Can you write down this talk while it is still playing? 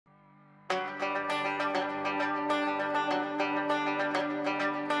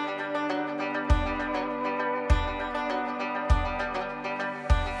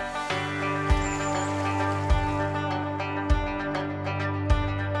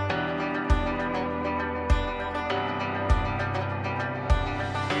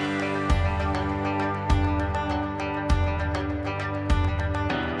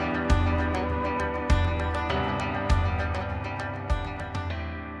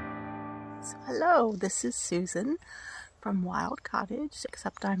So hello, this is Susan from Wild Cottage,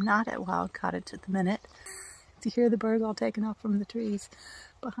 except I'm not at Wild Cottage at the minute. To hear the birds all taken off from the trees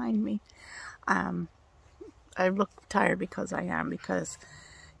behind me. I look tired because I am, because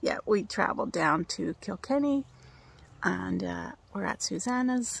yeah, we traveled down to Kilkenny and we're at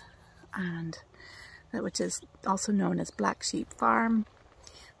Susanna's, and which is also known as Black Sheep Farm,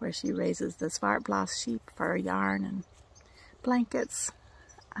 where she raises the Svartblås sheep for yarn and blankets.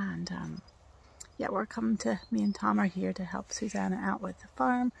 And yeah, we're coming to, me and Tom are here to help Susanna out with the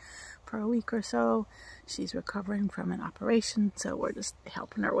farm for a week or so. She's recovering from an operation, so we're just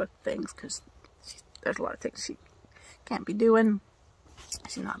helping her with things because there's a lot of things she can't be doing.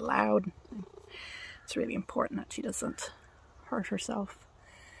 She's not allowed. It's really important that she doesn't hurt herself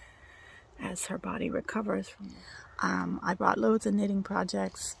as her body recovers from it. I brought loads of knitting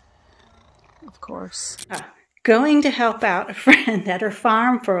projects, of course. Going to help out a friend at her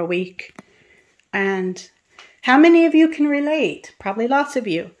farm for a week. And how many of you can relate? Probably lots of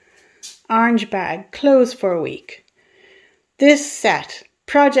you. Orange bag, clothes for a week. This set,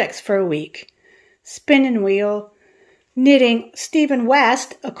 projects for a week. Spinning wheel, knitting. Stephen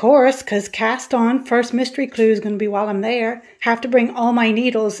West, of course, because cast on, first mystery clue is going to be while I'm there. Have to bring all my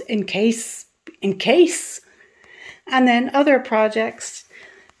needles in case. And then other projects.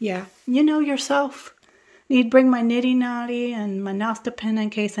 Yeah, you know yourself. Need to bring my nitty knotty and my Nasta pin in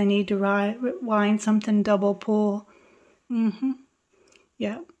case I need to wind something double pull.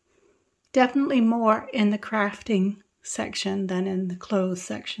 Yeah. Definitely more in the crafting section than in the clothes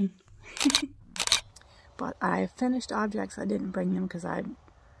section. But I finished objects. I didn't bring them because I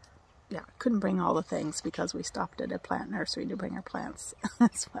couldn't bring all the things because we stopped at a plant nursery to bring our plants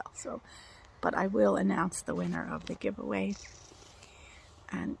as well. So, but I will announce the winner of the giveaway.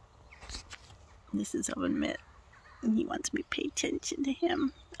 And this is Ovenmitt, and he wants me to pay attention to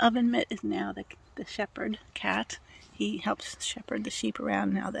him. Ovenmitt is now the shepherd cat. He helps shepherd the sheep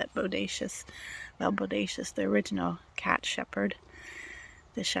around now that Bodacious, well, Bodacious, the original cat shepherd,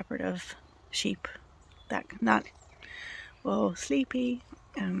 the shepherd of sheep, that not, whoa, sleepy.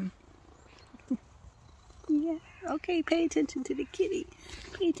 Yeah, okay, pay attention to the kitty.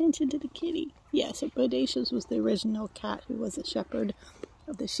 Pay attention to the kitty. Yeah, so Bodacious was the original cat who was a shepherd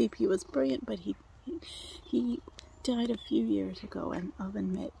of the sheep. He was brilliant, but he died a few years ago, and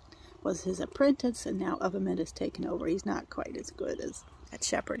Ovenmitt was his apprentice, and now Ovenmitt has taken over. He's not quite as good as at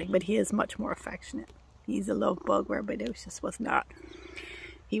shepherding, but he is much more affectionate. He's a love bug where Bodacious was not.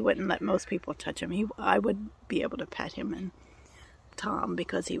 He wouldn't let most people touch him. I would be able to pet him and Tom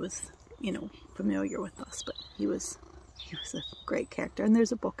because he was, you know, familiar with us, but he was a great character, and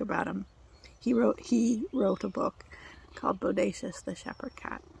there's a book about him. He wrote a book called Bodacious the Shepherd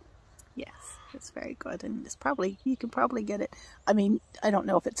Cat. Yes, it's very good, and it's probably, you can probably get it. I mean, I don't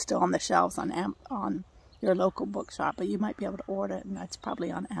know if it's still on the shelves on your local bookshop, but you might be able to order it, and it's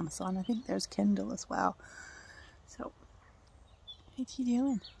probably on Amazon. I think there's Kindle as well. So, what you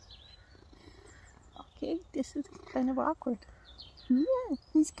doing? Okay, this is kind of awkward. Yeah,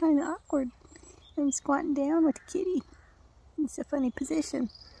 he's kind of awkward. I'm squatting down with the kitty. It's a funny position.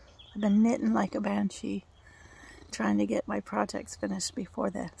 I've been knitting like a banshee, trying to get my projects finished before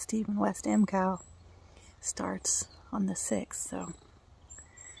the Stephen West ANY starts on the 6th, so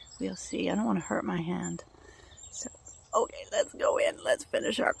we'll see. I don't want to hurt my hand. So, okay, let's go in. Let's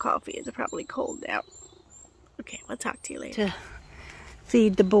finish our coffee. It's probably cold now. Okay, we'll talk to you later. To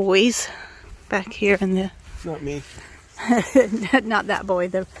feed the boys back here in the... Not me. Not that boy,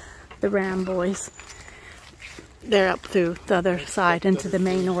 the ram boys. They're up through the other side into the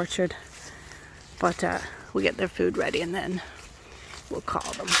main orchard. But we'll get their food ready and then we'll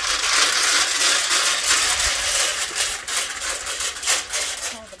call them.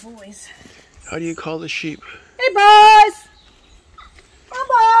 Call the boys. How do you call the sheep? Hey boys! Come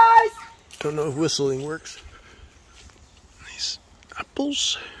boys! Don't know if whistling works. These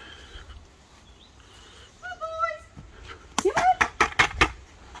apples. Come boys! Come on!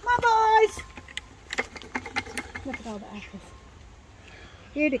 Come boys! Look at all the apples.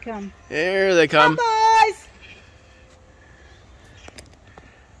 Here they come. There they come. Come boys!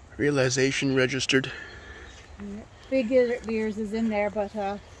 Realization registered. Big ears is in there, but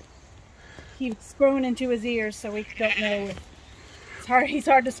he's grown into his ears, so we don't know. It's hard. He's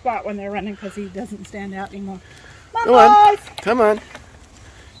hard to spot when they're running because he doesn't stand out anymore. Come on, boys! Come on.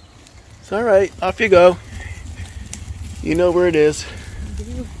 It's all right. Off you go. You know where it is.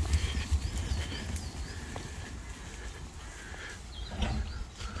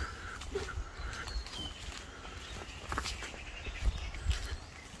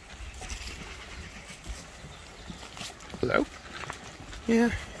 Hello?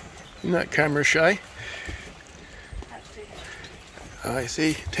 Yeah. I'm not camera shy. I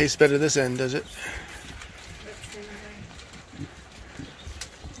see. Tastes better this end, does it?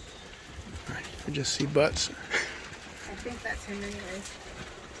 I just see butts. I think that's him anyways.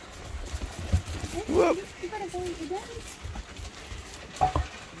 Whoop. You better go eat your daddy.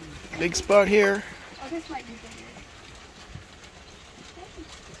 Big spot here. Oh, this might be bigger.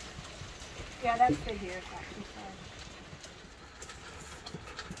 Yeah, that's big here. Actually,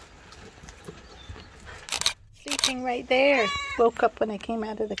 sleeping right there. Woke up when I came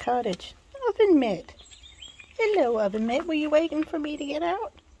out of the cottage. Ovenmitt. Hello, Ovenmitt. Were you waiting for me to get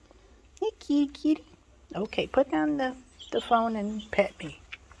out? Hey, kitty. Okay, put down the phone and pet me.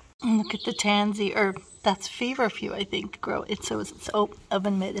 Look at the tansy, or that's feverfew, I think. Grow it so it's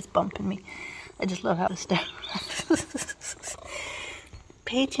Ovenmitt is bumping me. I just love how it's down.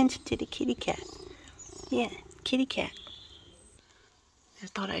 Pay attention to the kitty cat. Yeah, kitty cat. I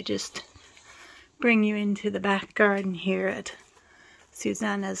thought I'd just bring you into the back garden here at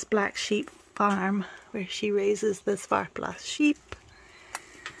Susanna's Black Sheep Farm, where she raises the Svartblas sheep.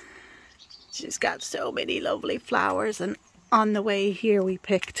 She's got so many lovely flowers, and on the way here we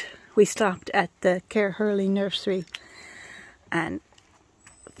stopped at the Care Hurley nursery and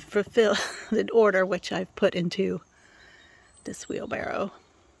fulfilled an order which I've put into this wheelbarrow.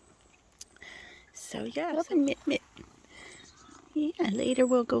 So yeah, Ovenmitt. Yeah, later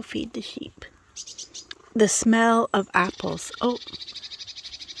we'll go feed the sheep. The smell of apples. Oh,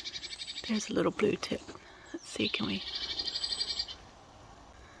 there's a little blue tip. Let's see, can we...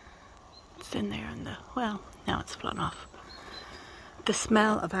 It's in there in the... Well, now it's flown off. The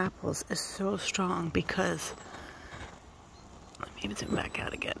smell of apples is so strong because... Let me even zoom back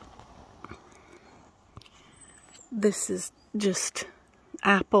out again. This is just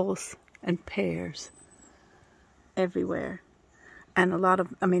apples and pears everywhere. And a lot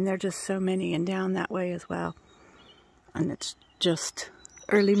of, I mean, there are just so many, and down that way as well. And it's just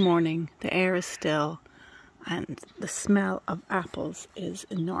early morning, the air is still, and the smell of apples is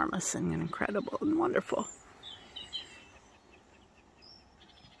enormous and incredible and wonderful.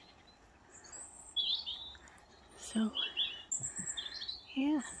 So,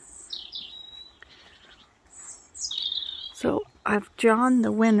 yeah. So I've drawn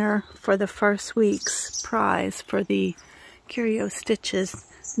the winner for the first week's prize for the Curiostitches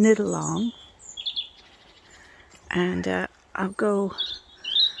knit along, and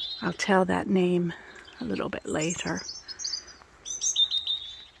I'll tell that name a little bit later.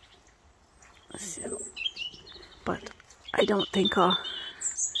 So, but I don't think I'm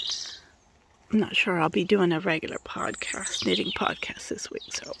not sure I'll be doing a regular knitting podcast this week.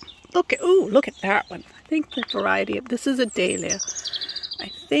 So look at that one. I think the variety of this is a dahlia. I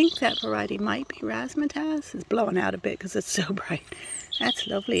think that variety might be razzmatazz. It's blowing out a bit because it's so bright. That's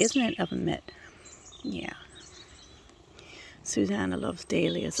lovely, isn't it, Ovenmitt? Yeah. Susanna loves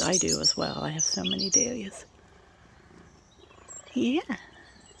dahlias. I do as well. I have so many dahlias. Yeah.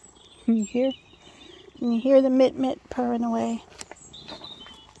 Can you hear the Mitt purring away?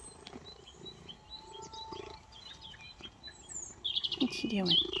 What's she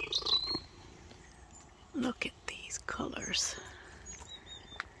doing? Look at these colors.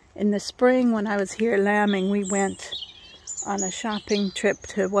 In the spring, when I was here lambing, we went on a shopping trip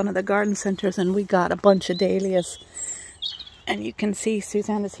to one of the garden centers and we got a bunch of dahlias. And you can see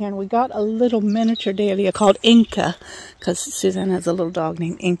Susanna's here, and we got a little miniature dahlia called Inca, because Susanna has a little dog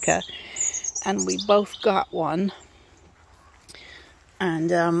named Inca. And we both got one.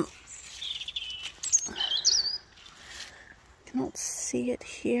 And I don't see it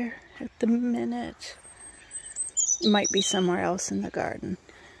here at the minute. It might be somewhere else in the garden,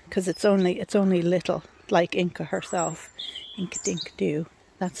 because it's only little, like Inca herself. Inca Dink Doo.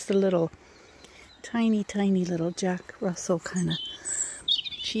 That's the little tiny little Jack Russell kind of.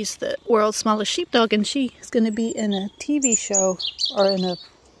 She's the world's smallest sheepdog, and she is going to be in a TV show, or in a,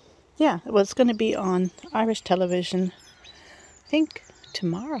 yeah, well, it's going to be on Irish television, I think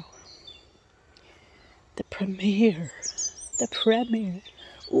tomorrow. The premiere.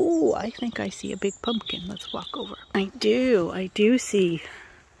 Ooh, I think I see a big pumpkin. Let's walk over. I do see.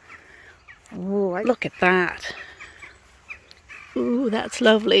 Ooh, look at that. Ooh, that's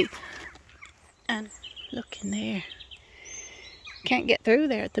lovely. And look in there. Can't get through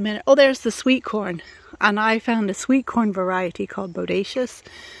there at the minute. Oh, there's the sweet corn. And I found a sweet corn variety called Bodacious.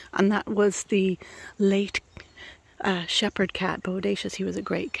 And that was the late shepherd cat, Bodacious. He was a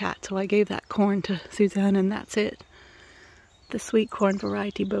great cat. So I gave that corn to Suzanne, and that's it. The sweet corn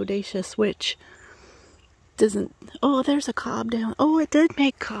variety Bodacious, which doesn't... Oh, there's a cob down. Oh, it did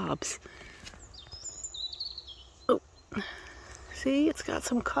make cobs. Oh. See, it's got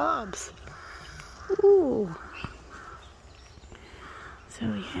some cobs. Ooh. So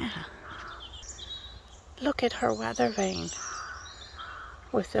yeah. Look at her weather vane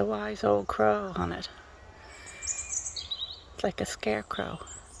with the wise old crow on it. It's like a scarecrow.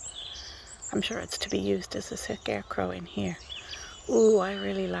 I'm sure it's to be used as a scarecrow in here. Ooh, I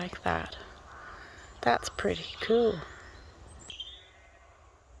really like that. That's pretty cool.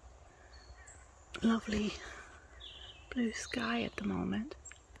 Lovely blue sky at the moment.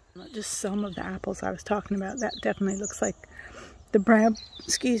 Just some of the apples I was talking about. That definitely looks like the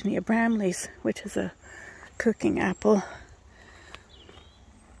a Bramley's, which is a cooking apple.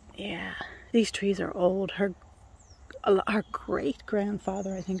 Yeah, these trees are old. Her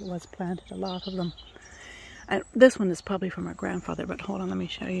great-grandfather, I think it was, planted a lot of them. And this one is probably from her grandfather, but hold on, let me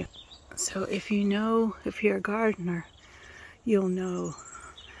show you. So if you're a gardener, you'll know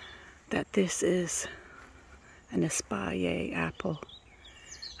that this is an espalier apple,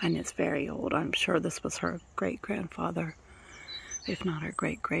 and it's very old. I'm sure this was her great-grandfather, if not her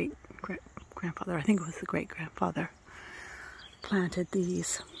great-great-grandfather. I think it was the great-grandfather planted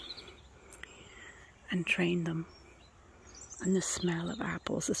these and trained them. And the smell of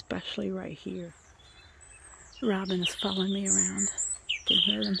apples, especially right here. Robin is following me around. You can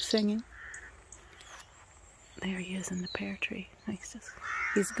hear them singing. There he is in the pear tree.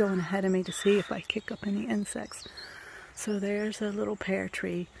 He's going ahead of me to see if I kick up any insects. So there's a little pear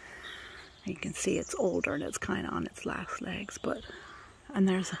tree. You can see it's older and it's kind of on its last legs. And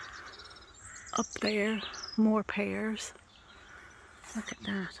there's up there more pears. Look at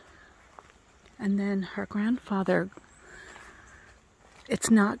that. And then her grandfather,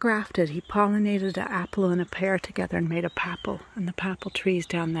 it's not grafted. He pollinated an apple and a pear together and made a papal. And the papal tree's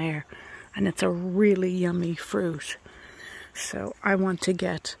down there. And it's a really yummy fruit. So I want to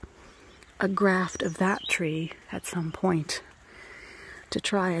get a graft of that tree at some point to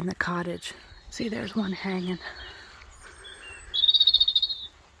try in the cottage. See, there's one hanging.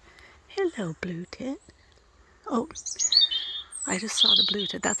 Hello, blue tit. Oh, I just saw the blue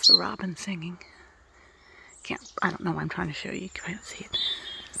tit. That's the robin singing. I don't know why I'm trying to show you. You can't see it.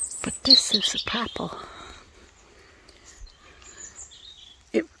 But this is a papal.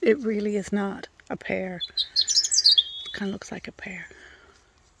 It really is not a pear. It kind of looks like a pear.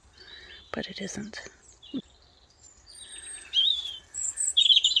 But it isn't.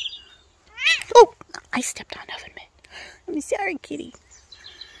 Oh! I stepped on Ovenmitt. I'm sorry, kitty.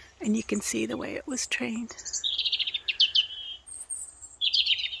 And you can see the way it was trained.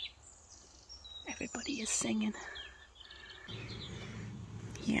 Everybody is singing.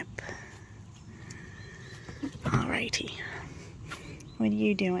 Yep. Alrighty. What are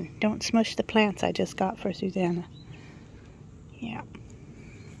you doing? Don't smush the plants I just got for Susanna. Yeah.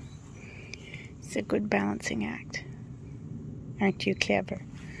 It's a good balancing act. Aren't you clever?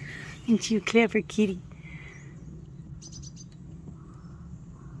 Aren't you clever, kitty?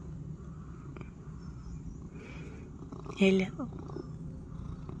 Hello.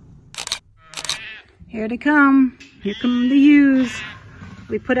 Here they come. Here come the ewes.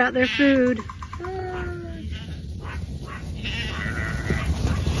 We put out their food.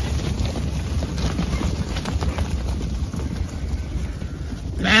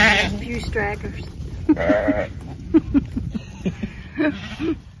 A few stragglers.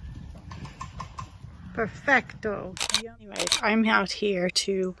 Perfecto. Anyways, I'm out here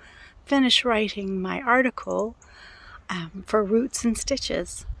to finish writing my article for Roots and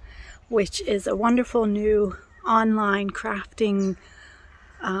Stitches, which is a wonderful new online crafting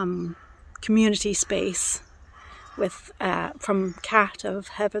community space with from Kat of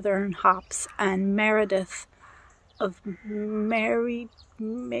Heather and Hops and Meredith of Mary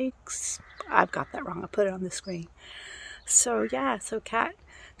Makes. I've got that wrong. I'll put it on the screen. So yeah, so Kat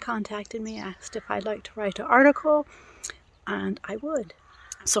contacted me, asked if I'd like to write an article, and I would.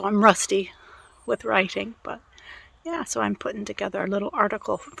 So I'm rusty with writing, but yeah, so I'm putting together a little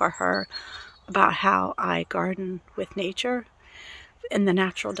article for her about how I garden with nature in the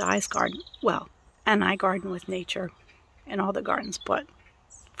natural dyes garden. Well, and I garden with nature in all the gardens, but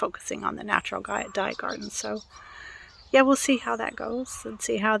focusing on the natural dye garden. So yeah, we'll see how that goes and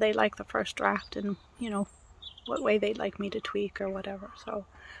see how they like the first draft and, you know, what way they'd like me to tweak or whatever. So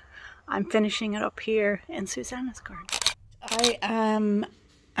I'm finishing it up here in Susanna's garden. I am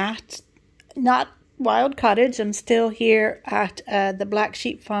at, not Wild Cottage, I'm still here at the Black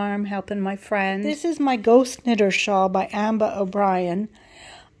Sheep Farm helping my friend. This is my Ghost Knitter Shawl by Amba O'Brien.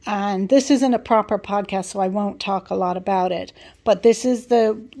 And this isn't a proper podcast, so I won't talk a lot about it. But this is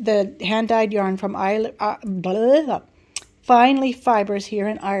the hand-dyed yarn from Fine Leaf Fibers here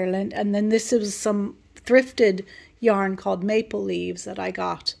in Ireland. And then this is some thrifted yarn called Maple Leaves that I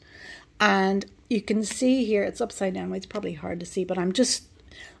got. And you can see here, it's upside down. It's probably hard to see, but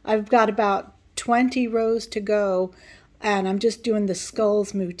I've got about 20 rows to go, and I'm just doing the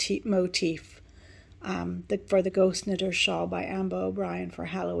skulls motif for the Ghost Knitter shawl by Amba O'Brien for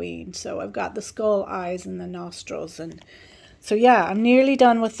Halloween. So I've got the skull eyes and the nostrils, and so yeah, I'm nearly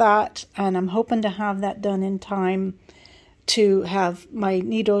done with that, and I'm hoping to have that done in time to have my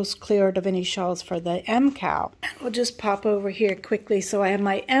needles cleared of any shawls for the ANY. We'll just pop over here quickly. So I have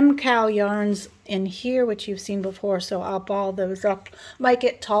my ANY yarns in here, which you've seen before, so I'll ball those up. Might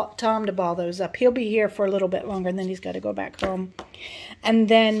get Tom to ball those up. He'll be here for a little bit longer, and then he's got to go back home. And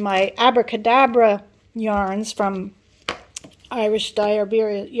then my Abracadabra yarns from Irish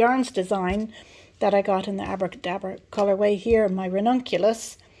Diarberia Yarns Design that I got in the Abracadabra colorway here in my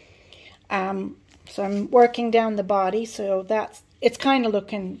ranunculus. So I'm working down the body, so it's kind of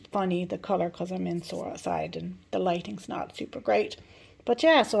looking funny, the color, because I'm inside and the lighting's not super great. But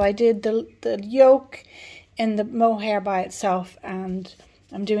yeah, so I did the yoke in the mohair by itself, and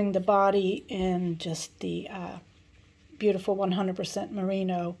I'm doing the body in just the beautiful 100%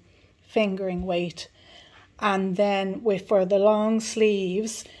 merino fingering weight. And then for the long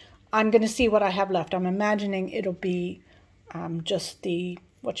sleeves, I'm going to see what I have left. I'm imagining it'll be just the,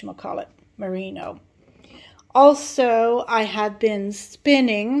 whatchamacallit, merino. Also, I have been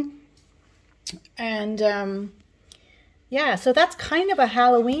spinning, and yeah, so that's kind of a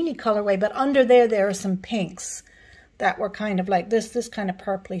Halloween-y colorway, but under there are some pinks that were kind of like this kind of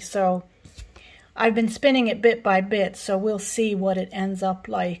purpley. So I've been spinning it bit by bit, so we'll see what it ends up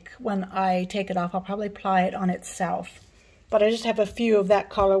like when I take it off. I'll probably ply it on itself, but I just have a few of that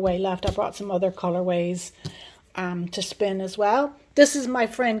colorway left. I brought some other colorways to spin as well. This is my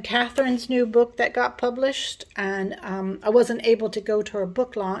friend Catherine's new book that got published, and I wasn't able to go to her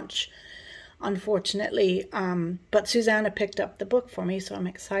book launch, unfortunately, but Susanna picked up the book for me, so I'm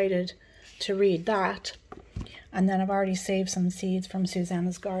excited to read that. And then I've already saved some seeds from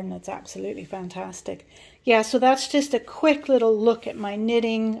Susanna's garden. It's absolutely fantastic. Yeah, so that's just a quick little look at my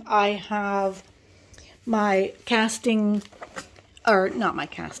knitting. I have my casting, or not my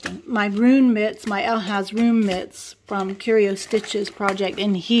casting, my Rune mitts, my Elhaz Rune mitts from Curio Stitches project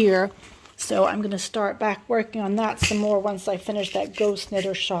in here. So I'm going to start back working on that some more once I finish that Ghost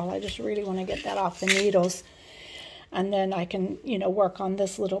Knitter shawl. I just really want to get that off the needles. And then I can, work on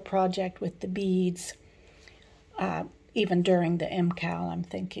this little project with the beads, even during the ANY, I'm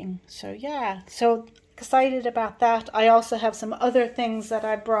thinking. So yeah, so excited about that. I also have some other things that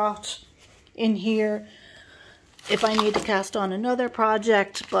I brought in here if I need to cast on another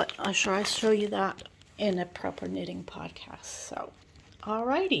project, but I'll show you that in a proper knitting podcast. So,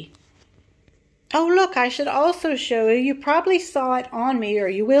 alrighty. Oh, look, I should also show you. You probably saw it on me, or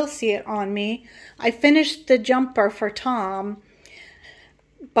you will see it on me. I finished the jumper for Tom,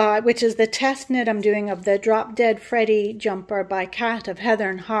 which is the test knit I'm doing of the Drop Dead Freddy jumper by Kat of Heather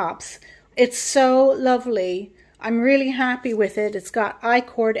and Hops. It's so lovely. I'm really happy with it. It's got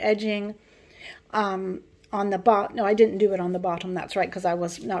I-cord edging on the bottom. No, I didn't do it on the bottom. That's right, because I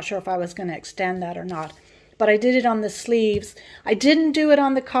was not sure if I was going to extend that or not. But I did it on the sleeves. I didn't do it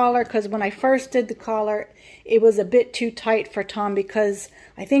on the collar because when I first did the collar, it was a bit too tight for Tom, because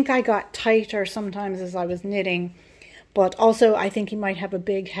I think I got tighter sometimes as I was knitting. But also I think he might have a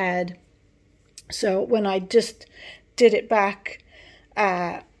big head. So when I just did it back,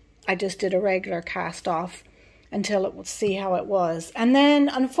 I just did a regular cast off until it would see how it was. And then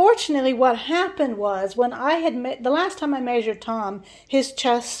unfortunately what happened was, when I had the last time I measured Tom, his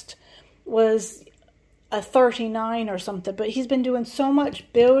chest was a 39 or something, but he's been doing so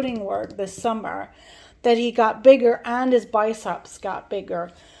much building work this summer that he got bigger, and his biceps got bigger.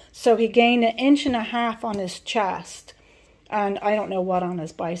 So he gained 1.5 inches on his chest, and I don't know what on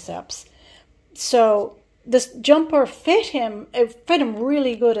his biceps. So this jumper fit him. It fit him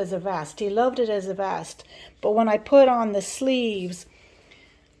really good as a vest. He loved it as a vest. But when I put on the sleeves,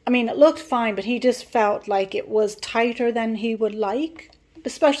 I mean, it looked fine, but he just felt like it was tighter than he would like,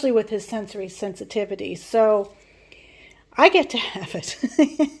 especially with his sensory sensitivity. So I get to have it.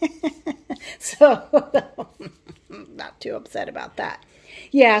 So not too upset about that.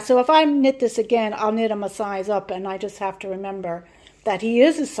 Yeah, so if I knit this again, I'll knit him a size up, and I just have to remember that he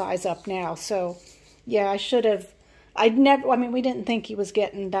is a size up now. So yeah, I should have, I mean, we didn't think he was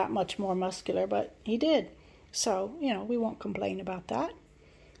getting that much more muscular, but he did. So, we won't complain about that.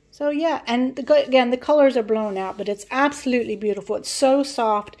 So yeah, and again, the colors are blown out, but it's absolutely beautiful. It's so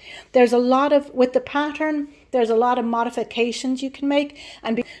soft. There's a lot of, with the pattern, there's a lot of modifications you can make,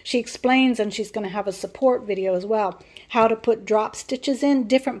 and she explains, and she's going to have a support video as well, how to put drop stitches in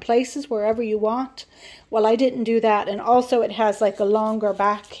different places wherever you want. Well, I didn't do that, and also it has like a longer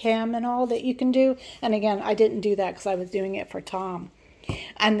back hem and all that you can do, and again, I didn't do that because I was doing it for Tom.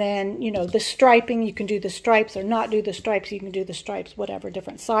 And then, you know, the striping, you can do the stripes or not do the stripes. You can do the stripes, whatever,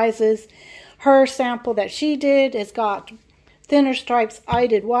 different sizes. Her sample that she did has got thinner stripes. I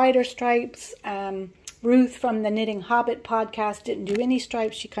did wider stripes. Ruth from the Knitting Hobbit podcast didn't do any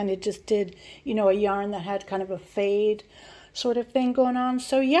stripes. She kind of just did, you know, a yarn that had kind of a fade sort of thing going on.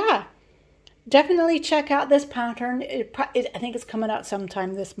 So yeah, definitely check out this pattern. I think it's coming out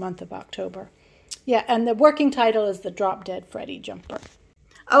sometime this month of October. Yeah, and the working title is the Drop Dead Freddy Jumper.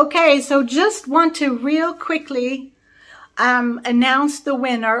 Okay, so just want to real quickly announce the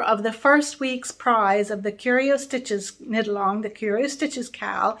winner of the first week's prize of the Curio Stitches knit along, the Curio Stitches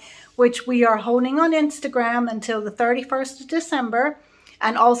KAL, which we are holding on Instagram until the 31st of December,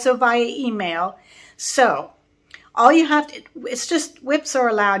 and also via email. So all you have to, it's just whips are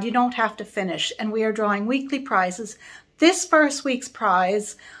allowed. You don't have to finish, and we are drawing weekly prizes. This first week's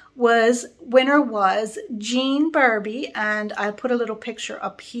prize winner was Jean Burby, and I put a little picture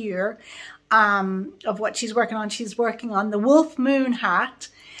up here of what she's working on. She's working on the Wolf Moon hat,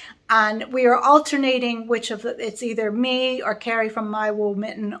 and we are alternating which of it's either me or Carrie from My Wool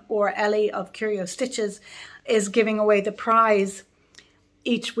Mitten or Ellie of Curio Stitches is giving away the prize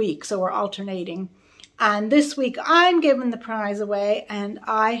each week. So we're alternating. And this week I'm giving the prize away, and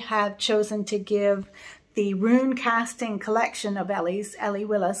I have chosen to give the Rune casting collection of Ellie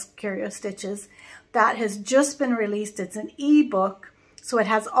Willis, Curio Stitches, that has just been released. It's an ebook, so it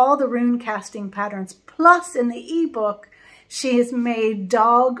has all the rune casting patterns. Plus, in the ebook, she has made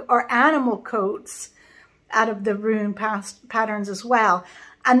dog or animal coats out of the rune patterns as well.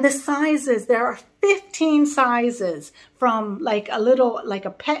 And the sizes, there are 15 sizes, from like a little, like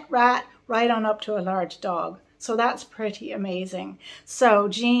a pet rat, right on up to a large dog. So that's pretty amazing. So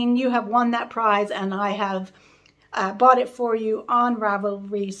Jean, you have won that prize, and I have bought it for you on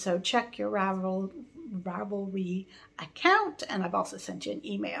Ravelry. So check your Ravelry account, and I've also sent you an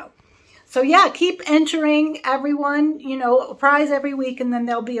email. So yeah, keep entering, everyone. You know, a prize every week, and then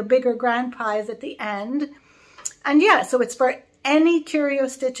there'll be a bigger grand prize at the end. And yeah, so it's for any Curio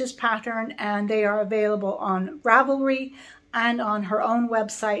Stitches pattern, and they are available on Ravelry and on her own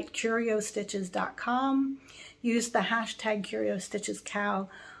website, Curiostitches.com. Use the hashtag Curio Stitches KAL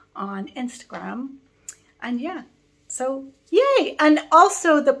on Instagram. And yeah, so yay. And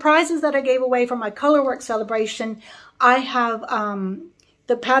also the prizes that I gave away for my colorwork celebration, I have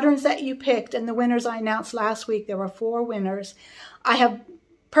the patterns that you picked and the winners I announced last week. There were 4 winners. I have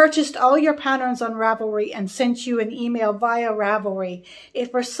purchased all your patterns on Ravelry and sent you an email via Ravelry.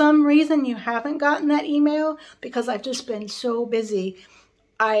 If for some reason you haven't gotten that email, because I've just been so busy,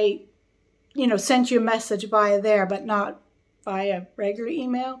 I sent you a message via there, but not via regular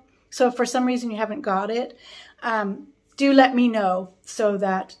email. So if for some reason you haven't got it, do let me know so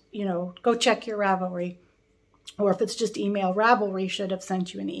that, go check your Ravelry. Or if it's just email, Ravelry should have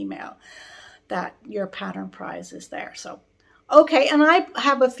sent you an email that your pattern prize is there. So, okay, and I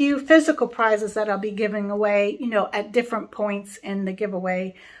have a few physical prizes that I'll be giving away, at different points in the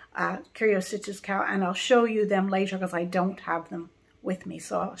giveaway, Curio Stitches KAL, and I'll show you them later because I don't have them with me.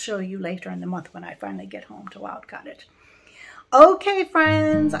 So I'll show you later in the month when I finally get home to Wild Cottage. Okay,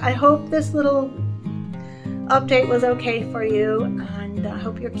 friends, I hope this little update was okay for you, and I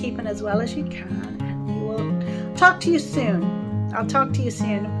hope you're keeping as well as you can, and we will talk to you soon. I'll talk to you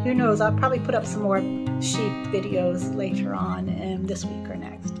soon. Who knows, I'll probably put up some more sheep videos later on this week or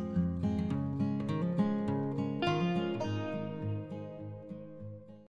next.